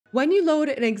When you load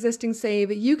an existing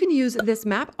save, you can use this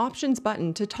map options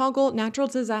button to toggle natural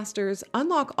disasters,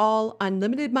 unlock all,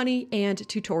 unlimited money, and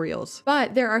tutorials.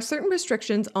 But there are certain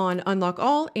restrictions on unlock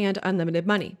all and unlimited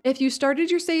money. If you started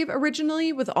your save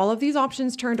originally with all of these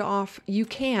options turned off, you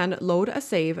can load a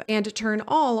save and turn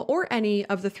all or any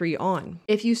of the three on.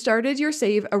 If you started your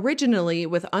save originally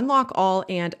with unlock all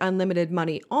and unlimited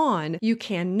money on, you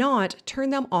cannot turn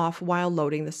them off while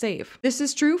loading the save. This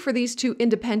is true for these two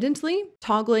independently.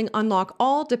 Toggling unlock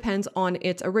all depends on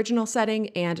its original setting,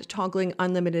 and toggling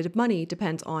unlimited money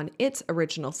depends on its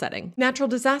original setting. Natural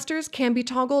disasters can be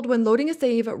toggled when loading a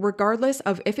save regardless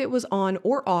of if it was on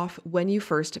or off when you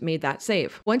first made that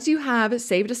save. Once you have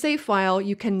saved a save file,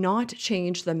 you cannot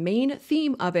change the main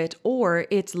theme of it or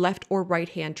its left or right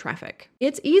hand traffic.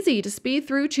 It's easy to speed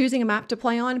through choosing a map to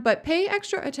play on, but pay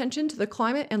extra attention to the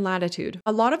climate and latitude.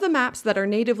 A lot of the maps that are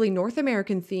natively North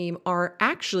American theme are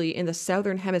actually in the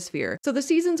southern hemisphere, so the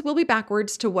seasons will be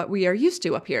backwards to what we are used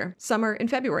to up here: summer in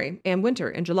February and winter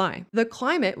in July. The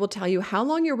climate will tell you how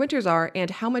long your winters are and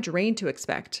how much rain to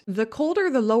expect. The colder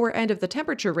the lower end of the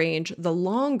temperature range, the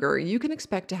longer you can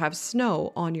expect to have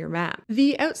snow on your map.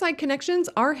 The outside connections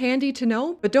are handy to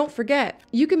know, but don't forget,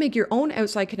 you can make your own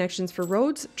outside connections for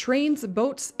roads, trains,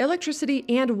 boats, electricity,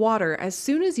 and water as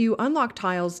soon as you unlock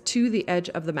tiles to the edge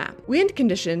of the map. Wind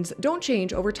conditions don't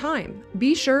change over time.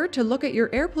 Be sure to look at your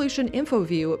air pollution info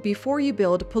view before you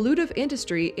build pollutive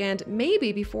industry, and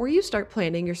maybe before you start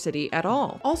planning your city at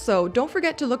all. Also, don't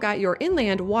forget to look at your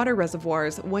inland water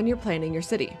reservoirs when you're planning your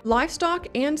city. Livestock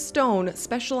and stone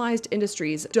specialized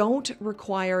industries don't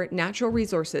require natural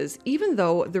resources, even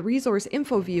though the resource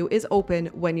info view is open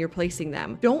when you're placing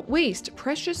them. Don't waste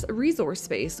precious resource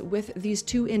space with these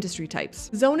two industry types.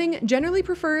 Zoning generally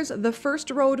prefers the first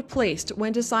road placed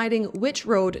when deciding which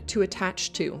road to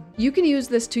attach to. You can use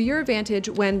this to your advantage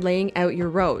when laying out your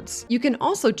roads. You can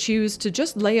also choose to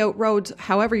just lay out roads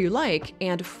however you like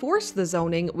and force the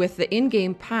zoning with the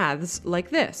in-game paths like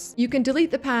this. You can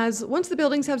delete the paths once the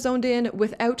buildings have zoned in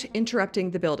without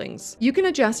interrupting the buildings. You can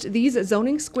adjust these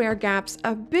zoning square gaps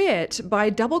a bit by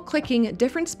double-clicking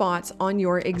different spots on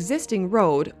your existing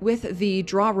road with the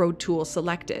Draw Road tool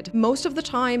selected. Most of the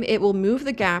time, it will move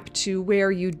the gap to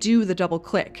where you do the double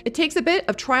click. It takes a bit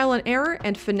of trial and error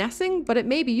and finessing, but it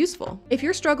may be useful. If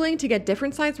you're struggling to get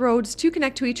different size roads to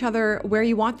connect to each other where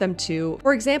you want them to,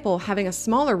 for example, having a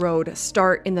smaller road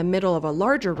start in the middle of a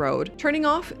larger road, turning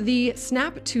off the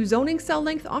snap to zoning cell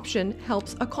length option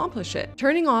helps accomplish it.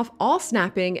 Turning off all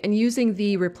snapping and using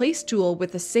the replace tool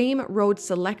with the same road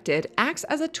selected acts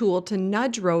as a tool to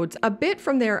nudge roads a bit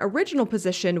from their original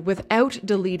position without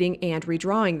deleting and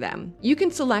redrawing them. You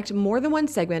can select more than one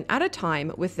segment at a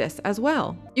time with this as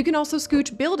well. You can also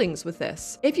scooch buildings with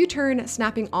this. If you turn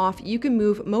snapping off, you can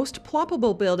move most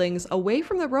ploppable buildings away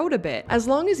from the road a bit, as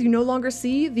long as you no longer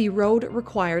see the road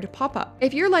required pop-up.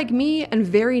 If you're like me and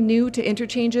very new to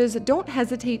interchanges, don't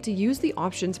hesitate to use the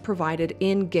options provided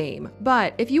in-game.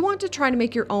 But if you want to try to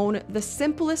make your own, the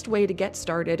simplest way to get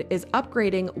started is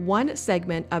upgrading one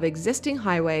segment of existing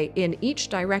highway in each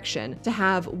direction to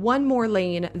have one more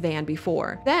lane than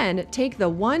before. Then take the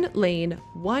one lane,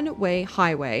 one-way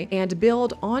highway and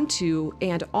build onto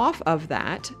and off of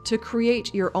that to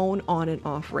create your own on and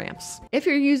off ramps. If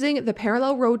you're using the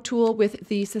parallel road tool with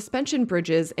the suspension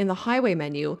bridges in the highway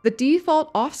menu, the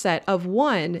default offset of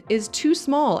 1 is too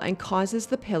small and causes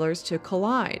the pillars to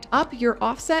collide. Up your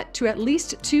offset to at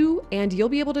least 2 and you'll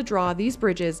be able to draw these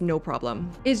bridges no problem.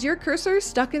 Is your cursor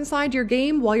stuck inside your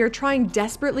game while you're trying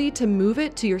desperately to move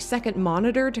it to your second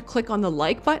monitor to click on the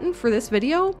like button for this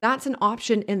video? That's an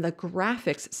option in the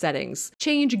graphics settings.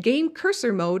 Change game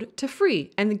cursor mode to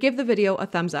free and give the video a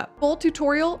thumbs up. Full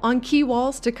tutorial on key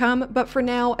walls to come, but for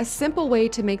now, a simple way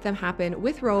to make them happen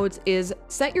with roads is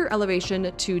set your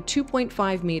elevation to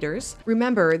 2.5 meters.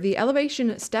 Remember, the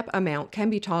elevation step amount can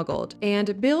be toggled,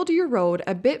 and build your road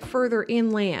a bit further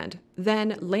inland,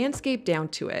 then landscape down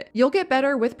to it. You'll get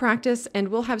better with practice, and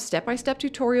we'll have step-by-step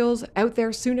tutorials out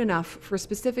there soon enough for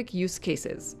specific use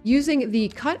cases. Using the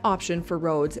cut option for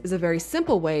roads is a very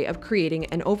simple way of creating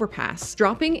an overpass.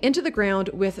 Dropping into the ground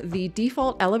with the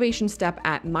default elevation step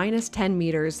at -10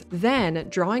 meters, then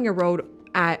drawing a road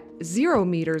at 0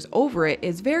 meters over it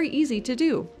is very easy to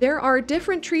do. There are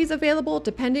different trees available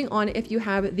depending on if you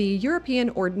have the European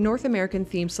or North American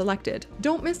theme selected.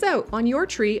 Don't miss out on your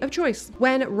tree of choice.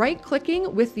 When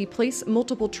right-clicking with the Place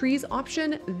Multiple Trees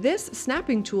option, this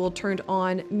snapping tool turned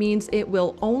on means it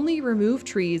will only remove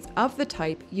trees of the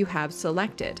type you have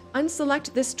selected.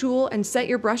 Unselect this tool and set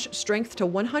your brush strength to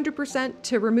 100%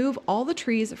 to remove all the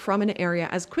trees from an area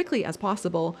as quickly as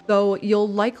possible, though you'll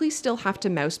likely still have to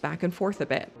mouse back and forth a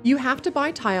bit. You have to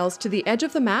buy tiles to the edge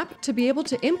of the map to be able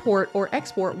to import or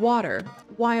export water,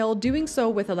 while doing so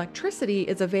with electricity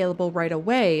is available right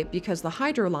away because the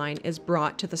hydro line is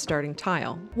brought to the starting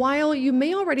tile. While you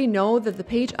may already know that the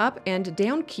page up and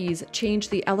down keys change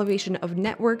the elevation of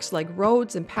networks like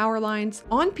roads and power lines,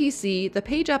 on PC, the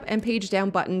page up and page down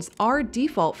buttons are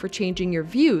default for changing your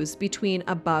views between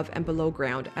above and below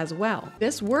ground as well.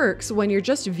 This works when you're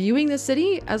just viewing the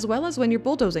city as well as when you're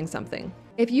bulldozing something.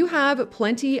 If you have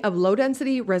plenty of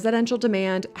low-density residential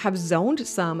demand, have zoned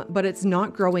some, but it's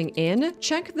not growing in,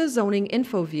 check the zoning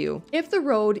info view. If the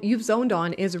road you've zoned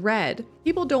on is red,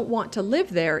 people don't want to live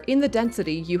there in the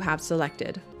density you have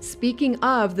selected. Speaking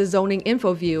of the zoning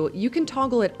info view, you can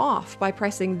toggle it off by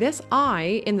pressing this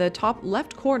I in the top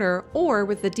left corner or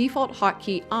with the default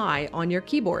hotkey I on your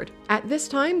keyboard. At this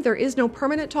time, there is no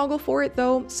permanent toggle for it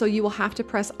though, so you will have to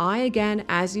press I again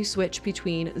as you switch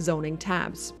between zoning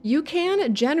tabs. You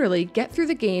can generally get through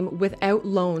the game without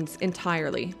loans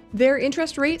entirely. Their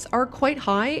interest rates are quite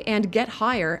high and get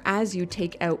higher as you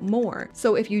take out more.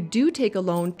 So if you do take a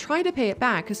loan, try to pay it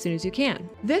back as soon as you can.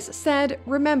 This said,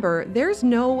 remember, there's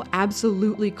no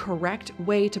absolutely correct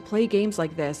way to play games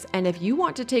like this, and if you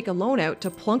want to take a loan out to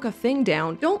plunk a thing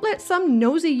down, don't let some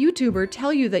nosy YouTuber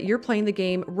tell you that you're playing the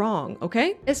game wrong,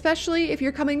 okay? Especially if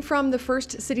you're coming from the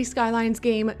first City Skylines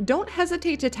game, don't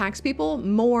hesitate to tax people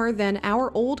more than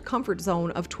our old comfort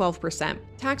zone of 12%.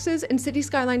 Taxes in City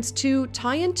Skylines 2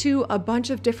 tie into a bunch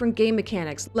of different game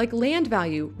mechanics like land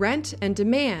value, rent, and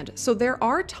demand, so there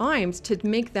are times to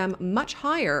make them much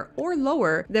higher or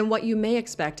lower than what you may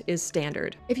expect is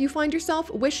standard. If you find yourself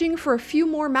wishing for a few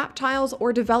more map tiles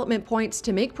or development points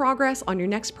to make progress on your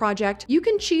next project, you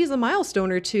can cheese a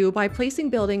milestone or two by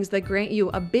placing buildings that grant you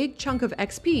a big chunk of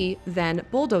XP, then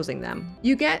bulldozing them.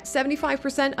 You get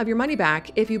 75% of your money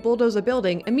back if you bulldoze a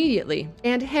building immediately.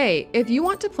 And hey, if you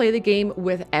want to play the game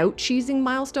without cheesing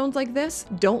milestones like this,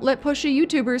 don't let pushy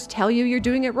YouTubers tell you you're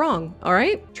doing it wrong,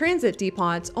 alright? Transit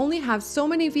depots only have so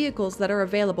many vehicles that are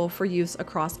available for use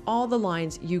across all the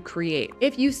lines you create.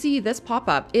 If you see this pop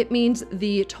up, it means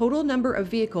the total number of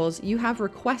vehicles you have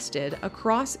requested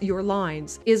across your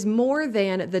lines is more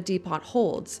than the depot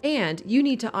holds, and you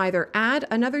need to either add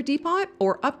another depot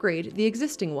or upgrade the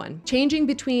existing one. Changing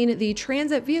between the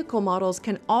transit vehicle models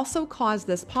can also cause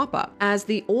this pop-up, as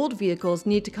the old vehicles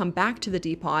need to come back to the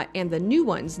depot and the new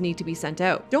ones need to be sent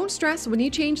out. Don't stress when you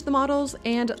change the models,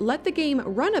 and let the game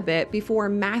run a bit before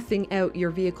mathing out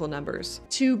your vehicle numbers.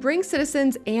 To bring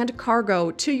citizens and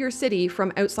cargo to your city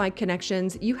from outside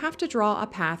connections, you have to draw a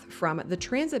path from the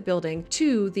transit building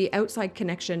to the outside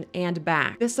connection and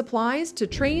back. This applies to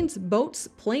trains, boats,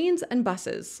 planes, and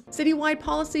buses. Citywide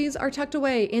policies are tucked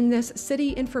away in this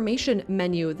city information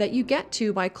menu that you get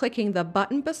to by clicking the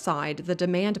button beside the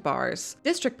demand bars.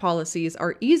 District policies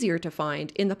are easier to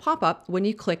find in the pop-up when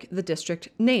you click the district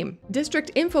name.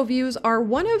 District info views are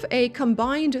one of a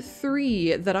combined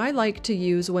 3 that I like to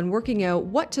use when working out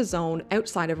what to zone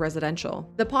outside of residential.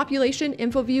 The population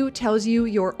info view tells you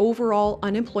your overall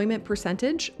unemployment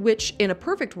percentage, which in a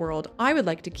perfect world, I would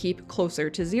like to keep closer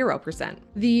to 0%.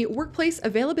 The workplace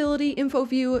availability info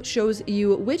view shows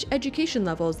you which education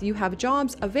levels you have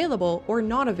jobs available or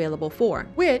not available for,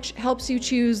 which helps you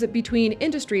choose between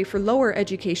industry for lower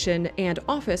education and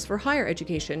office for higher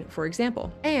education, for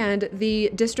example. And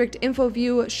the district info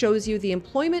view shows you the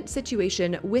employment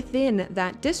situation within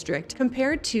that district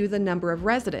compared to the number of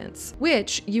residents,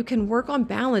 which you can work on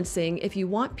balancing if you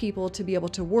want people to be able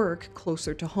to work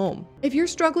closer to home. If you're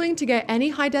struggling to get any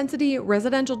high-density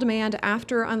residential demand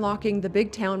after unlocking the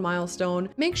big town milestone,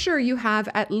 make sure you have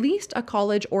at least a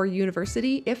college or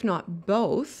university, if not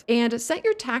both, and set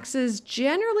your taxes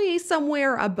generally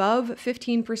somewhere above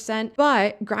 15%,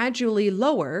 but gradually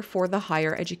lower for the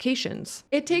higher educations.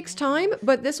 It takes time,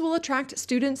 but this will attract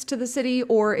students to the city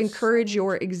or encourage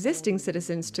your existing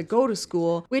citizens to go to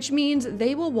school, which means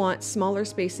they will want smaller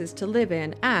spaces to live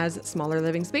in, as smaller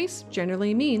living space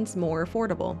generally means more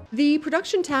affordable. The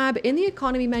production tab in the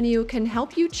economy menu can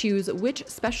help you choose which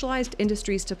specialized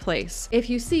industries to place. If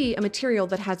you see a material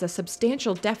that has a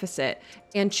substantial deficit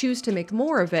and choose to make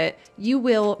more of it, you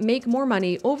will make more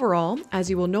money overall, as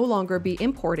you will no longer be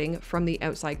importing from the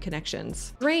outside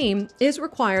connections. Grain is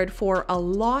required for a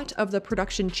lot of the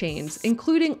production chains,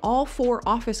 including all 4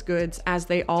 office goods, as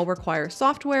they all require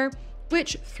software,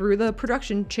 which through the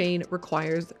production chain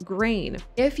requires grain.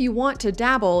 If you want to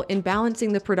dabble in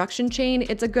balancing the production chain,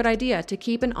 it's a good idea to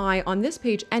keep an eye on this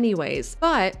page anyways,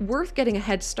 but worth getting a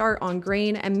head start on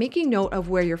grain and making note of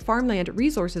where your farmland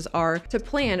resources are to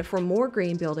plan for more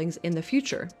grain buildings in the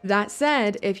future. That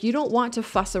said, if you don't want to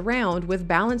fuss around with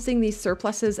balancing these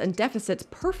surpluses and deficits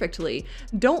perfectly,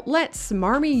 don't let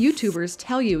smarmy YouTubers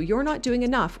tell you you're not doing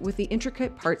enough with the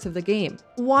intricate parts of the game.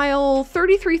 While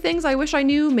 33 Things I Wish I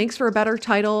Knew makes for a better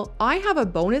title, I have a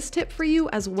bonus tip for you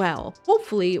as well.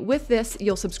 Hopefully with this,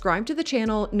 you'll subscribe to the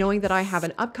channel knowing that I have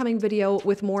an upcoming video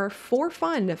with more for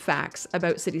fun facts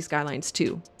about City Skylines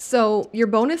 2. So your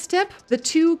bonus tip, the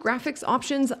two graphics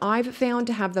options I've found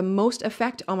to have the most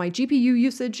effect on my GPU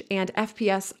usage and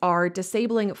FPS are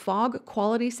disabling fog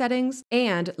quality settings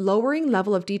and lowering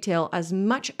level of detail as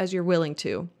much as you're willing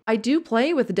to. I do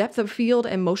play with depth of field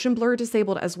and motion blur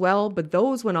disabled as well, but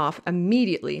those went off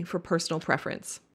immediately for personal preference.